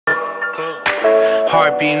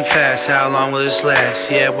Heart beating fast, how long will this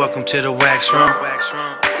last? Yeah, welcome to the wax room.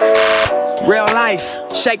 Real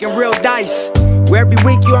life, shaking real dice, where every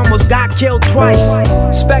week you almost got killed twice.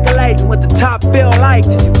 Speculating what the top feel like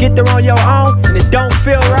till you get there on your own and it don't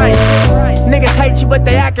feel right. Niggas hate you but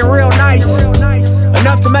they acting real nice,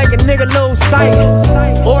 enough to make a nigga lose sight,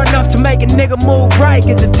 or enough to make a nigga move right.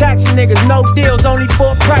 Get the taxi niggas, no deals, only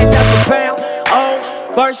for a price. That's for pounds,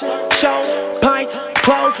 O's, versus, shows, pints,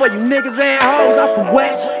 clothes for you niggas and hoes. I'm from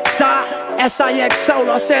West Side, SIXO,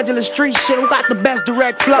 Los Angeles street shit. Who got the best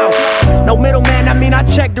direct flow? No middleman, I mean I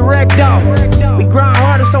check direct though. We grind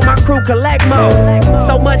harder so my crew collect more.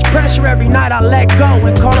 So much pressure every night I let go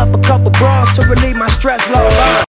and call up a couple bras to relieve my stress load.